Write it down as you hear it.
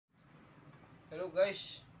Halo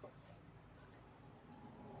guys,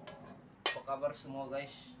 apa kabar semua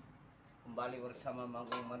guys? Kembali bersama Mang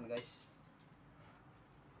Uman guys.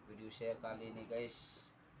 Video saya kali ini guys,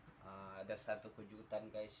 ada satu kejutan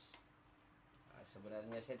guys.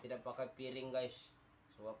 Sebenarnya saya tidak pakai piring guys,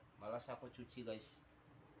 sebab malas aku cuci guys.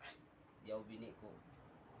 Jauh biniku.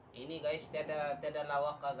 Ini guys tiada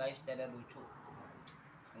lawak guys, tiada lucu.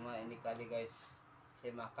 Cuma ini kali guys,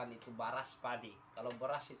 saya makan itu baras padi. Kalau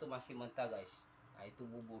beras itu masih mentah guys. Nah itu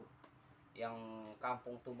bubur yang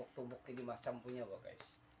kampung tumbuk-tumbuk ini macam punya guys.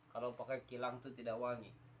 Kalau pakai kilang tuh tidak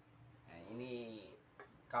wangi. Nah ini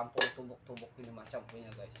kampung tumbuk-tumbuk ini macam punya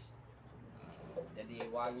guys. Nah, jadi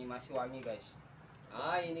wangi, masih wangi guys.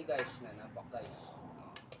 Ini guys, nah nampak guys.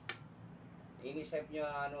 Nah, ini saya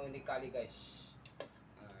punya ini kali guys.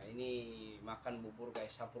 Nah, ini makan bubur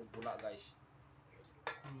guys, campur gula guys.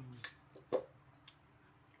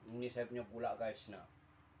 Ini saya punya gula guys. Nah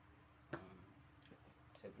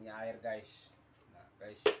saya punya air guys. Nah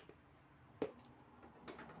guys,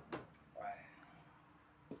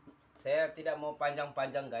 saya tidak mau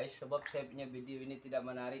panjang-panjang guys, sebab saya punya video ini tidak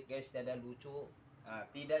menarik guys, tidak lucu. Nah,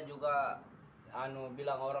 tidak juga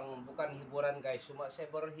bilang orang bukan hiburan guys, cuma saya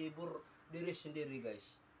berhibur diri sendiri guys.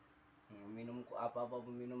 Minum apa-apa,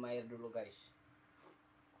 minum air dulu guys.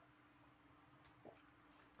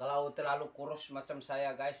 Kalau terlalu kurus macam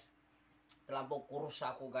saya guys, terlalu kurus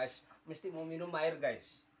aku guys, mesti mau minum air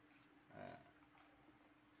guys.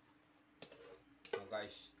 Nah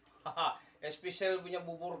guys, spesial punya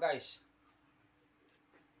bubur guys.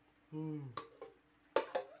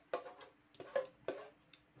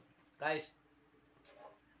 Guys,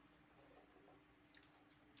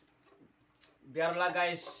 biarlah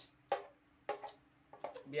guys,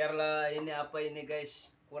 biarlah ini apa ini guys,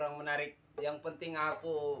 kurang menarik. Yang penting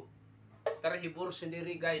aku terhibur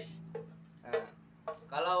sendiri guys. Nah,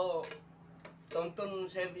 kalau tonton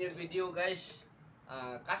saya punya video guys,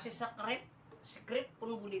 kasih subscribe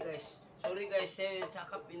pun boleh guys. Sorry guys, saya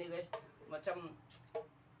cakap ini guys macam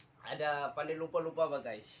ada pandai lupa-lupa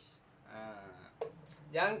guys.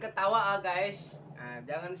 Jangan ketawa guys,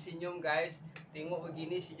 jangan senyum guys, tengok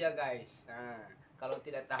begini saja guys. Kalau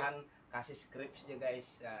tidak tahan kasih subscribe saja guys.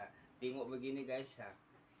 Tengok begini guys.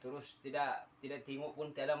 Terus tidak tengok pun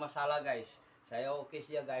tidak ada masalah guys. Saya oke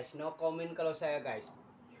saja guys. No comment kalau saya guys.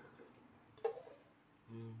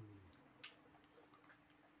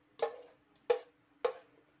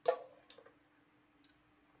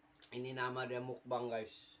 Ini nama dia mukbang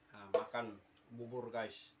guys. Makan bubur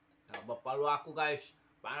guys. Bapak lu aku guys.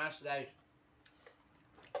 Panas guys.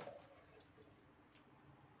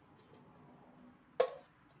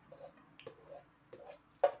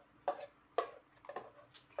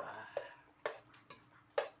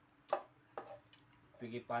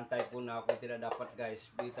 Pergi pantai pun aku tidak dapat guys,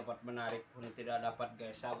 pergi tempat menarik pun tidak dapat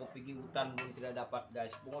guys, aku pergi hutan pun tidak dapat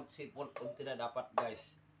guys, pungut siput pun tidak dapat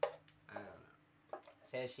guys.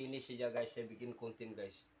 Saya sini saja guys, saya bikin konten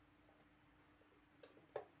guys.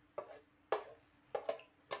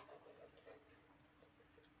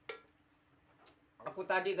 Aku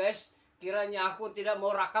tadi guys, kiranya aku tidak mau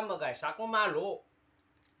rakam guys, aku malu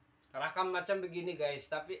rakam macam begini guys,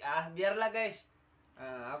 tapi biarlah guys.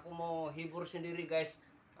 Aku mau hibur sendiri guys.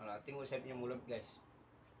 Tengok saya punya mulut guys.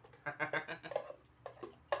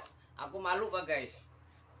 Aku malu guys.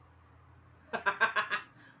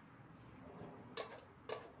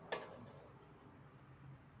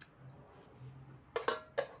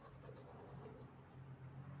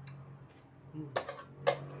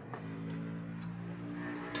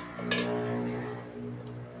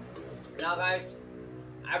 Nah guys,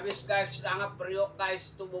 habis guys, sangat periuk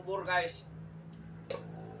guys, itu bubur guys.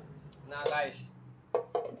 Nah guys,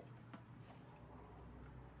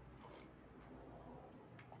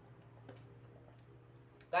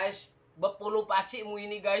 bepuluh pacimu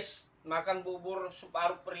ini guys, makan bubur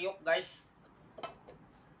separuh periuk guys.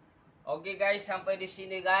 Oke guys, sampai di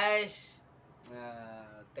sini guys.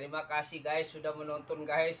 Nah, terima kasih guys sudah menonton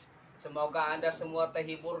guys. Semoga Anda semua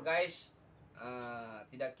terhibur guys.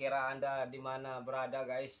 Tidak kira Anda di mana berada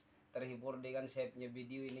guys, terhibur dengan saya punya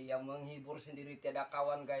video ini yang menghibur sendiri, tiada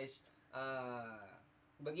kawan guys.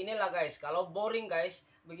 Beginilah guys, kalau boring guys,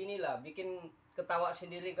 beginilah bikin ketawa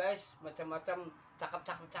sendiri guys, macam-macam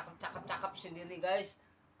cakap sendiri guys.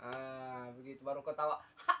 Begitu baru ketawa.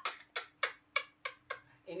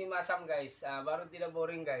 Ini masam guys, baru tidak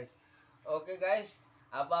boring guys. Oke guys,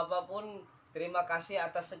 apa-apapun terima kasih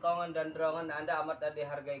atas sokongan dan dorongan Anda, amat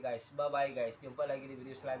dihargai guys. Bye bye guys, jumpa lagi di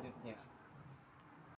video selanjutnya.